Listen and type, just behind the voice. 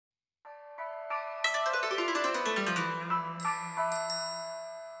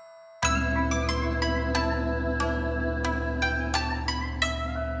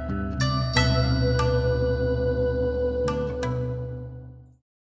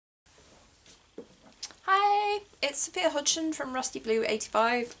it's Sophia Hodgson from Rusty Blue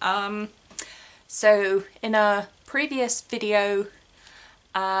 85. So in a previous video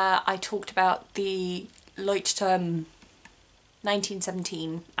I talked about the Leuchtturm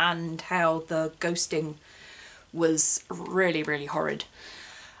 1917 and how the ghosting was really horrid.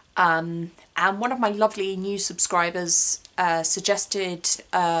 And one of my lovely new subscribers suggested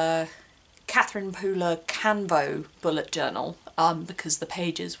Catherine Pooler Canvo bullet journal because the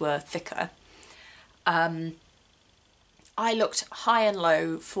pages were thicker. I looked high and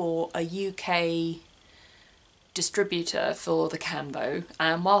low for a UK distributor for the Canvo,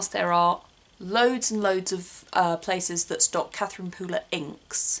 and whilst there are loads and loads of places that stock Catherine Pooler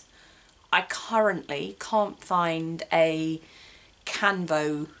inks, I currently can't find a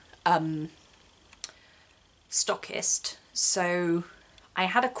Canvo stockist. So I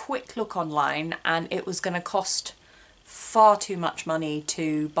had a quick look online and it was going to cost far too much money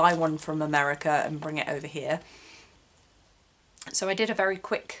to buy one from America and bring it over here. So I did a very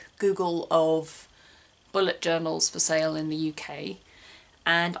quick Google of bullet journals for sale in the UK,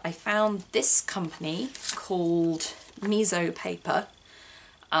 and I found this company called Miso Paper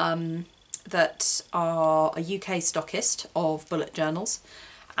that are a UK stockist of bullet journals,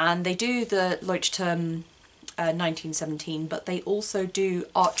 and they do the Leuchtturm 1917, but they also do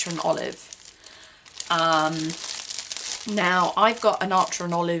Archer and Olive. Now I've got an Archer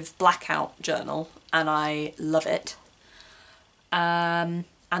and Olive blackout journal and I love it. And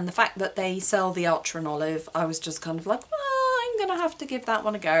the fact that they sell the Archer and Olive, I was just kind of like, well, I'm gonna have to give that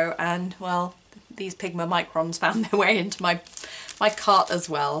one a go. And well, these Pigma Microns found their way into my cart as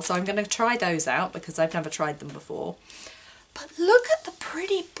well, so I'm gonna try those out because I've never tried them before. But look at the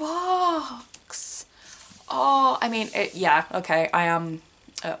pretty box. Oh, I mean, yeah, okay, I am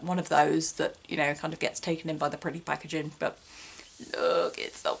one of those that, you know, kind of gets taken in by the pretty packaging, but look,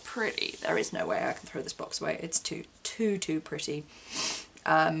 it's so pretty. There is no way I can throw this box away. It's too pretty.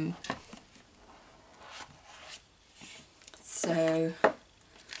 So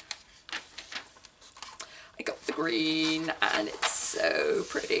I got the green and it's so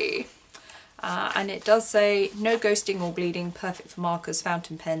pretty. And it does say no ghosting or bleeding, perfect for markers,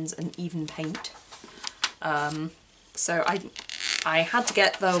 fountain pens and even paint. So I had to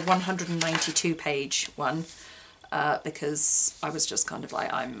get the 192 page one because I was just kind of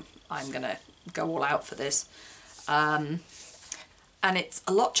like, I'm gonna go all out for this. And it's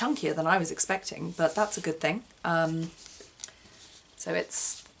a lot chunkier than I was expecting, but that's a good thing. So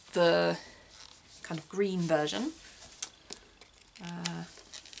it's the kind of green version. I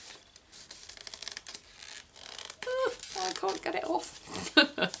can't get it off.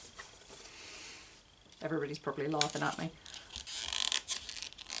 Everybody's probably laughing at me.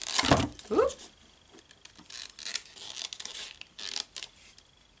 Ooh.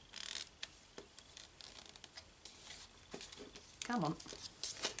 Come on.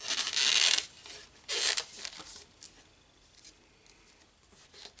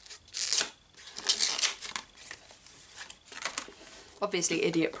 Obviously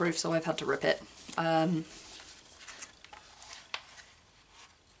idiot proof, so I've had to rip it.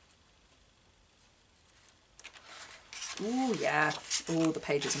 Ooh, yeah. Ooh, the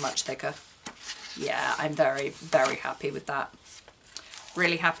pages are much thicker. Yeah, I'm very happy with that.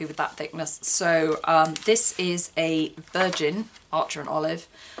 Really happy with that thickness. So this is a virgin Archer and Olive,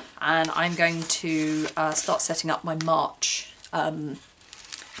 and I'm going to start setting up my March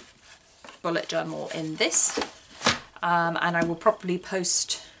bullet journal in this, and I will probably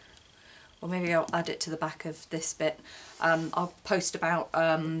post, or maybe I'll add it to the back of this bit. I'll post about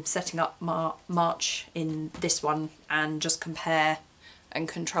setting up March in this one and just compare and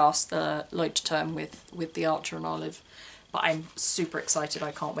contrast the Leuchtturm with the Archer and Olive. But I'm super excited.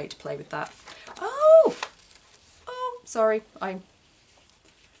 I can't wait to play with that. Oh, sorry. I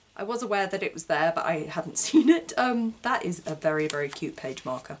was aware that it was there, but I hadn't seen it. That is a very cute page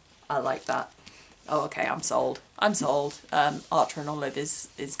marker. I like that. Oh, okay, I'm sold. I'm sold. Archer and Olive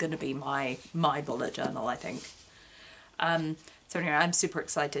is going to be my bullet journal, I think. So anyway, I'm super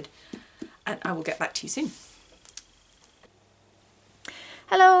excited, and I will get back to you soon.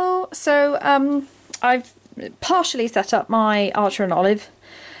 Hello. So I've partially set up my Archer and Olive,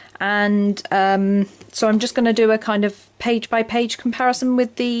 and so I'm just going to do a kind of page by page comparison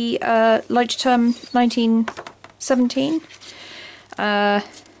with the Leuchtturm 1917.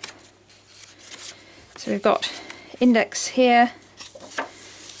 So we've got index here.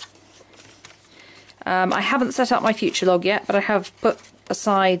 I haven't set up my future log yet, but I have put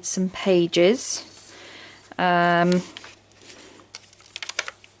aside some pages.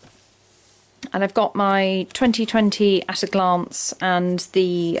 And I've got my 2020 at a glance and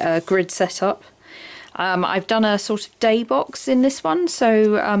the grid set up. I've done a sort of day box in this one,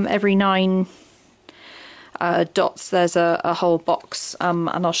 so every 9 dots there's a whole box, and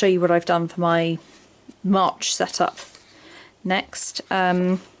I'll show you what I've done for my March setup next.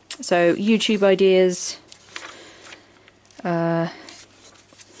 So YouTube ideas,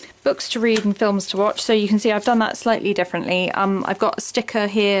 books to read and films to watch. So you can see I've done that slightly differently. I've got a sticker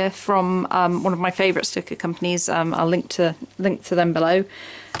here from one of my favourite sticker companies. I'll link to them below.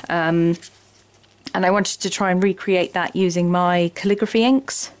 And I wanted to try and recreate that using my calligraphy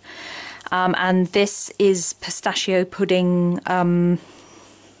inks. And this is pistachio pudding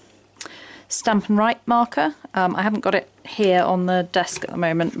Stamp and Write marker. I haven't got it here on the desk at the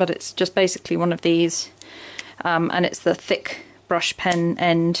moment, but it's just basically one of these, and it's the thick brush pen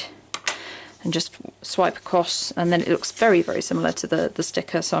end, and just swipe across, and then it looks very, very similar to the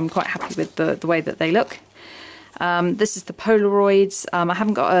sticker, so I'm quite happy with the way that they look. This is the Polaroids. I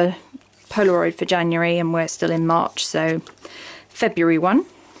haven't got a Polaroid for January, and we're still in March, so February one.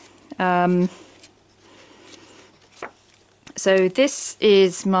 So this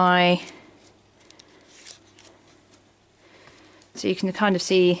is my... So you can kind of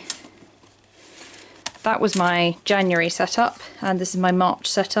see that was my January setup, and this is my March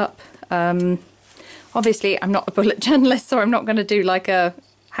setup. Obviously I'm not a bullet journalist, so I'm not going to do like a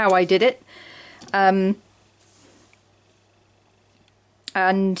how I did it. And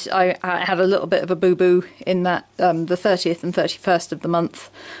I had a little bit of a boo-boo in that the 30th and 31st of the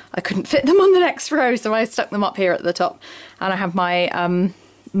month I couldn't fit them on the next row, so I stuck them up here at the top, and I have my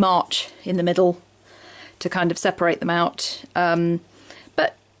March in the middle to kind of separate them out.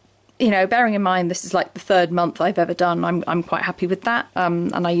 But you know, bearing in mind this is like the 3rd month I've ever done, I'm quite happy with that.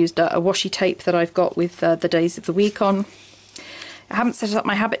 And I used a washi tape that I've got with the days of the week on. I haven't set up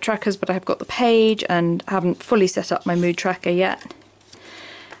my habit trackers, but I've got the page, and haven't fully set up my mood tracker yet.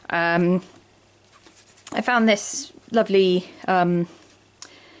 I found this lovely,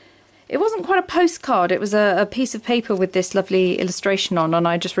 it wasn't quite a postcard, it was a piece of paper with this lovely illustration on, and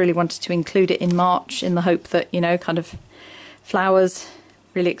I just really wanted to include it in March in the hope that, you know, kind of flowers,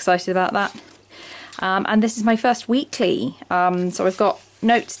 really excited about that. And this is my first weekly, so I've got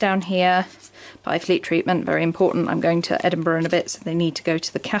notes down here. By Fleet Treatment, very important. I'm going to Edinburgh in a bit, so they need to go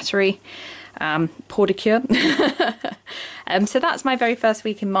to the cattery. Pordicure. So that's my very first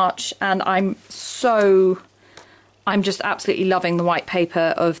week in March, and I'm just absolutely loving the white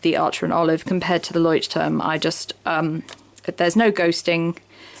paper of the Archer and Olive compared to the Leuchtturm. I just, there's no ghosting.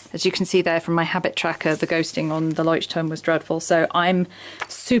 As you can see there from my habit tracker, the ghosting on the Leuchtturm was dreadful. So I'm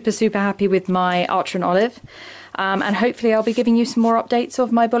super, super happy with my Archer and Olive. And hopefully I'll be giving you some more updates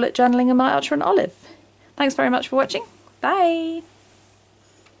of my bullet journaling and my Archer and Olive. Thanks very much for watching. Bye!